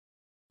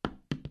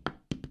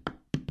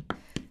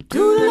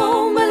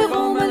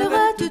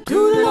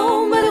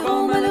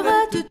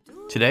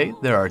Today,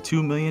 there are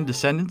 2 million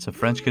descendants of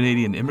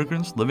French-Canadian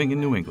immigrants living in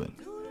New England.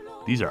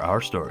 These are our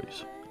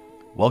stories.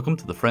 Welcome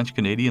to the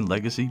French-Canadian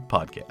Legacy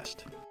Podcast.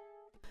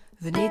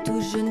 Venez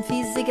tous jeunes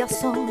filles et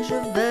garçons, je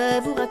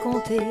vais vous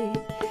raconter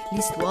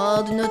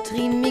l'histoire de notre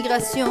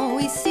immigration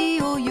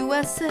ici au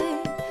USA,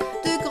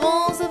 de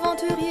grands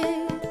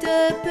aventuriers,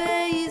 de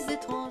pays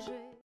étrangers.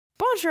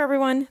 Bonjour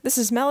everyone, this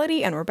is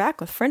Melody and we're back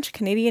with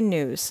French-Canadian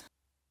news.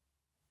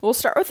 We'll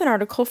start with an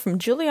article from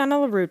Juliana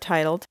LaRue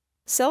titled,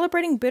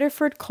 Celebrating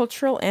Biddeford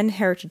Cultural and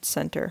Heritage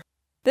Center.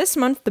 This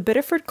month, the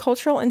Biddeford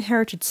Cultural and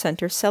Heritage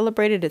Center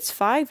celebrated its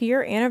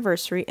 5-year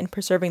anniversary in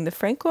preserving the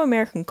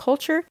Franco-American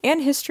culture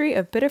and history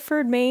of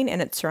Biddeford, Maine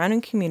and its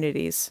surrounding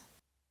communities.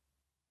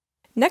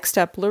 Next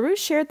up, LaRue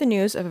shared the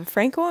news of a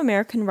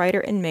Franco-American writer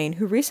in Maine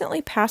who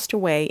recently passed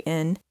away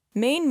in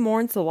Maine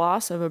Mourns the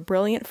Loss of a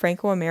Brilliant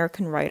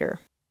Franco-American Writer.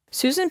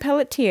 Susan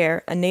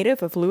Pelletier, a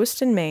native of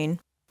Lewiston, Maine,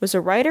 was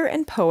a writer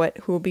and poet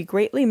who will be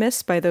greatly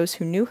missed by those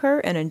who knew her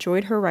and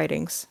enjoyed her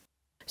writings.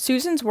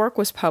 Susan's work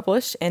was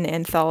published in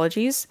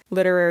anthologies,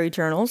 literary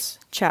journals,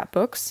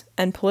 chapbooks,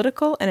 and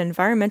political and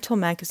environmental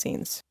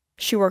magazines.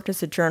 She worked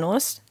as a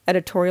journalist,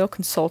 editorial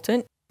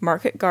consultant,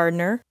 market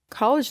gardener,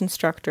 college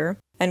instructor,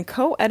 and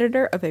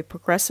co-editor of a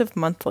progressive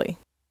monthly.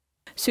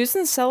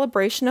 Susan's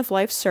Celebration of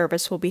Life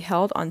service will be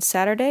held on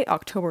Saturday,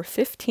 October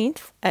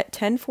 15th at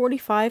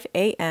 10:45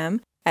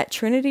 a.m. at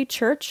Trinity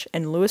Church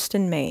in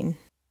Lewiston, Maine.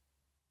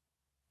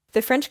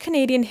 The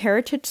French-Canadian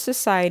Heritage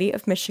Society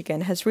of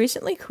Michigan has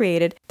recently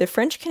created the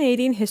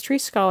French-Canadian History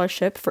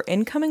Scholarship for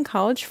incoming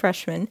college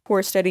freshmen who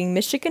are studying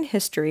Michigan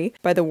history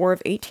by the War of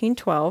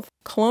 1812,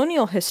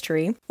 colonial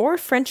history, or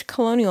French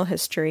colonial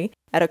history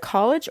at a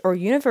college or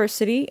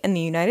university in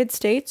the United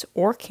States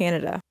or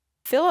Canada.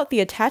 Fill out the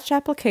attached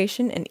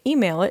application and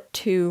email it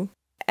to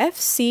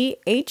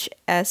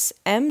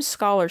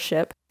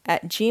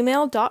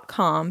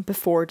fchsmscholarship@gmail.com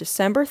before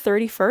December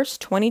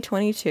 31st,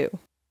 2022.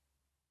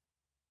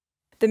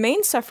 The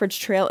Maine Suffrage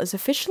Trail is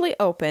officially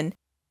open,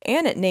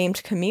 and it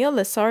named Camille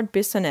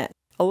Lessard-Bissonnette,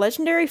 a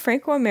legendary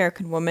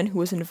Franco-American woman who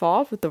was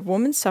involved with the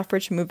women's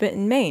suffrage movement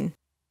in Maine.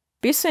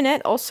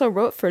 Bissonnette also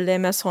wrote for Le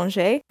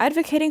Messager,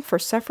 advocating for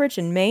suffrage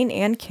in Maine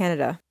and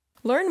Canada.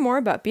 Learn more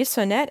about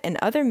Bissonnette and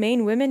other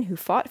Maine women who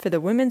fought for the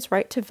women's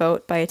right to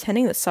vote by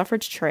attending the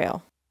suffrage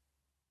trail.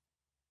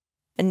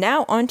 And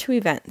now on to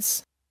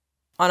events.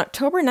 On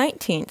October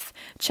 19th,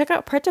 check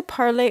out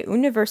Pret-a-Parler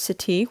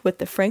University with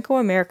the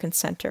Franco-American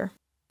Center.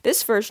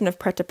 This version of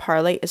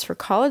Pret-a-Parler is for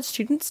college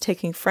students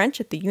taking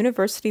French at the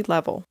university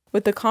level,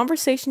 with the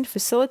conversation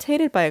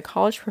facilitated by a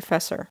college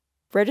professor.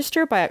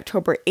 Register by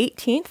October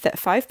 18th at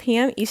 5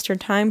 p.m. Eastern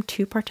Time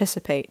to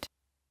participate.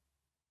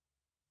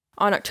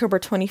 On October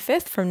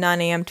 25th from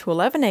 9 a.m. to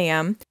 11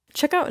 a.m.,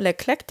 check out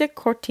L'Eclectic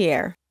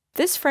Courtier.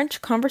 This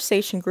French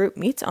conversation group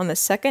meets on the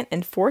second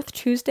and fourth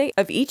Tuesday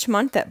of each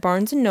month at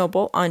Barnes &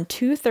 Noble on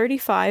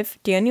 235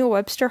 Daniel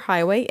Webster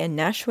Highway in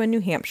Nashua, New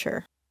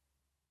Hampshire.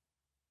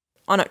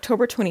 On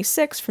October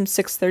 26th from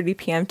 6:30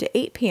 p.m. to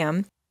 8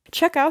 p.m.,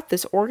 check out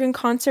this organ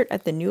concert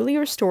at the newly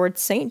restored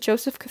St.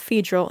 Joseph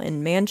Cathedral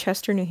in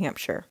Manchester, New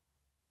Hampshire.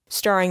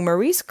 Starring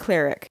Maurice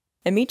Cleric,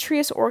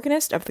 Demetrius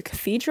organist of the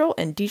cathedral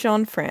in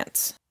Dijon,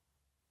 France.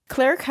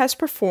 Cleric has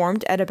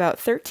performed at about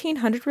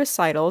 1,300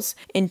 recitals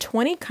in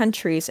 20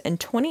 countries and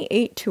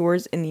 28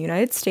 tours in the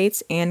United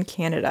States and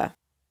Canada.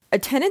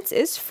 Attendance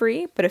is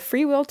free, but a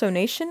free will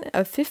donation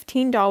of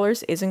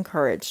 $15 is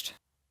encouraged.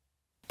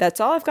 That's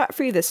all I've got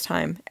for you this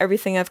time.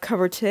 Everything I've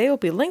covered today will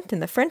be linked in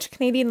the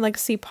French-Canadian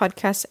Legacy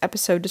Podcast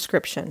episode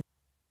description.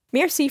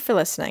 Merci for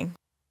listening.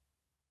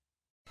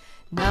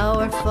 Now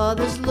our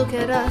fathers look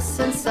at us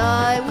and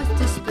sigh with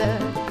despair,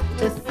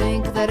 to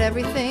think that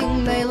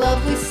everything they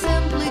love we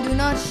simply do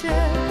not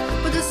share.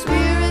 But the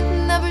spirit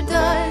never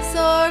dies,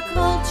 our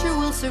culture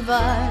will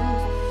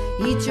survive.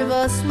 Each of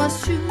us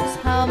must choose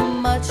how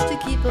much to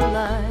keep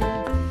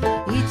alive.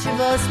 Each of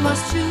us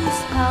must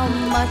choose how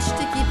much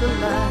to keep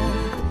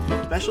alive.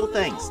 Special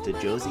thanks to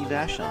Josie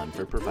Vachon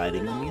for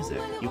providing the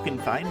music. You can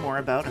find more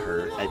about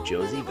her at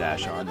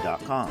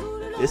josievachon.com.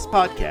 This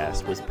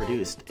podcast was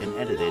produced and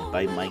edited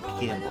by Mike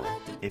Campbell.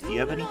 If you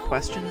have any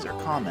questions or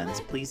comments,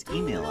 please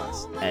email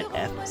us at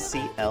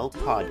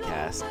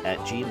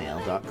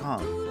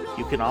fclpodcast@gmail.com.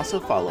 You can also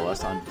follow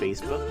us on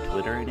Facebook,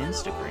 Twitter, and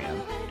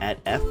Instagram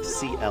at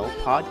FCL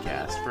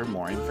Podcast for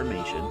more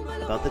information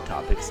about the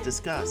topics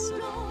discussed.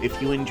 If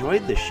you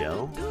enjoyed the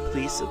show,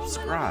 please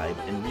subscribe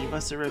and leave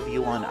us a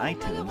review on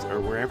iTunes or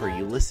wherever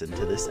you listen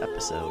to this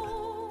episode.